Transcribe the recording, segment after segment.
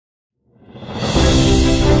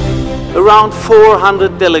Around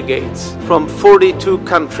 400 delegates from 42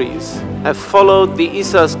 countries have followed the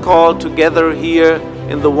ISSA's call to gather here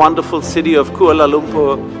in the wonderful city of Kuala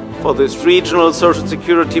Lumpur for this Regional Social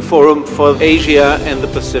Security Forum for Asia and the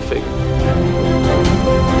Pacific.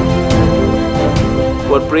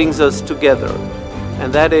 What brings us together,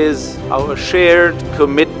 and that is our shared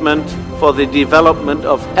commitment for the development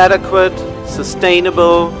of adequate,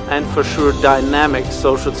 sustainable and for sure dynamic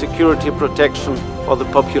social security protection for the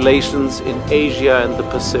populations in Asia and the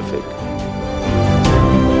Pacific.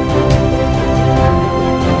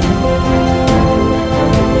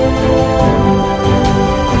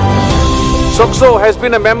 PERKESO has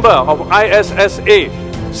been a member of ISSA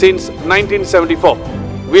since 1974.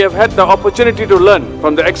 We have had the opportunity to learn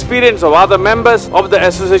from the experience of other members of the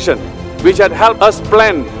association, which had helped us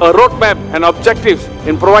plan a roadmap and objectives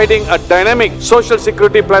in providing a dynamic social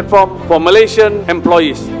security platform for Malaysian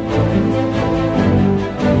employees.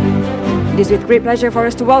 It is with great pleasure for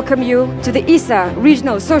us to welcome you to the ISSA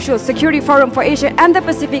Regional Social Security Forum for Asia and the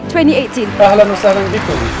Pacific 2018. أهلا وسهلا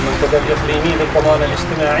بكم في المنتدى الإقليمي للضمان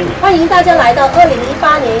الاجتماعي. 欢迎大家来到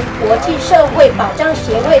2018年国际社会保障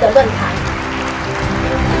协会的论坛。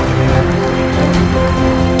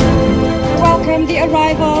Welcome the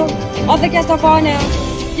arrival of the guest of honor,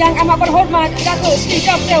 Yang Amat Berhormat Datuk Sri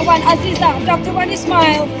Dr. Wan Azizah Dr. Wan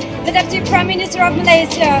Ismail, the Deputy Prime Minister of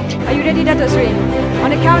Malaysia. Are you ready, Datuk Sri?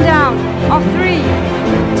 On a countdown of 3,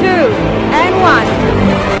 2, and 1.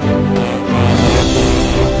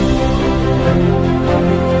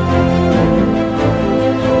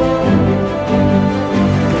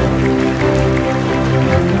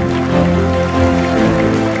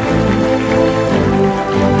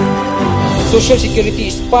 Social security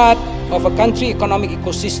is part of a country economic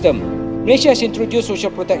ecosystem. Malaysia has introduced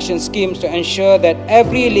social protection schemes to ensure that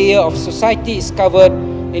every layer of society is covered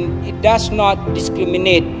and it does not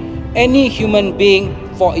discriminate any human being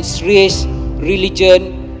for its race,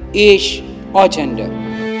 religion, age or gender.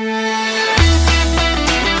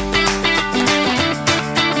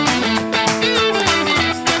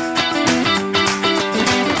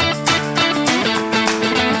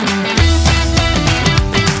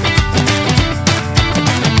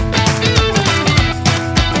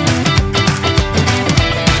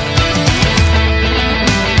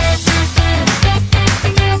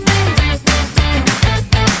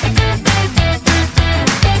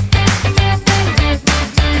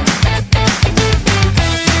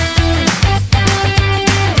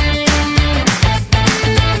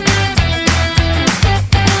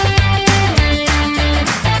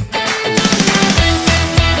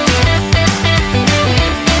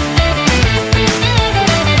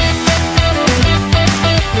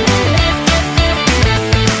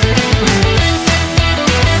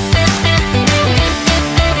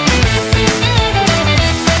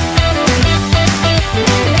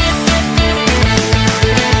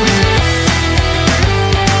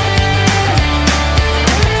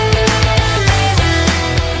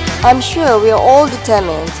 I'm sure we are all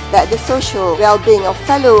determined that the social well-being of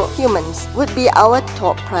fellow humans would be our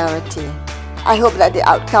top priority. I hope that the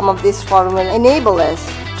outcome of this forum will enable us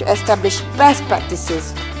to establish best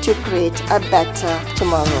practices to create a better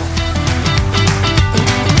tomorrow.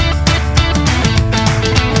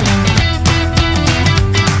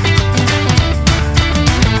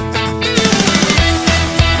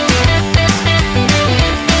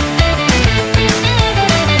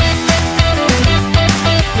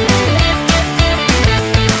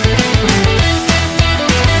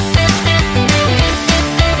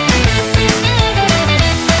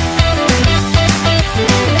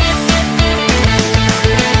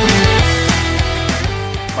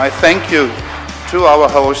 My thank you to our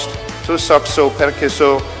host, to SOCSO,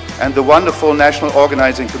 PERKESO, and the wonderful National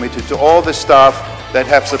Organizing Committee, to all the staff that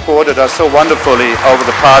have supported us so wonderfully over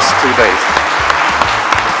the past 2 days.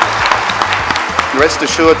 Rest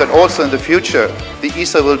assured that also in the future, the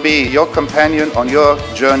ISSA will be your companion on your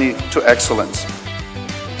journey to excellence.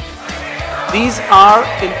 These are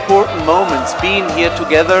important moments, being here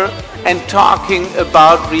together and talking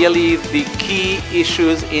about really the key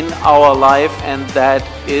issues in our life, and that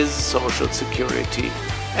is social security.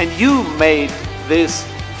 And you made this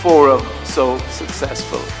forum so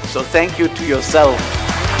successful. So thank you to yourself.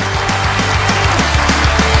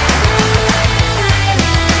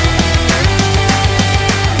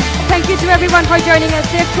 Thank you to everyone for joining us.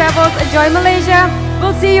 Safe travels. Enjoy Malaysia.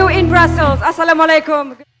 We'll see you in Brussels.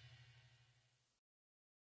 Assalamualaikum.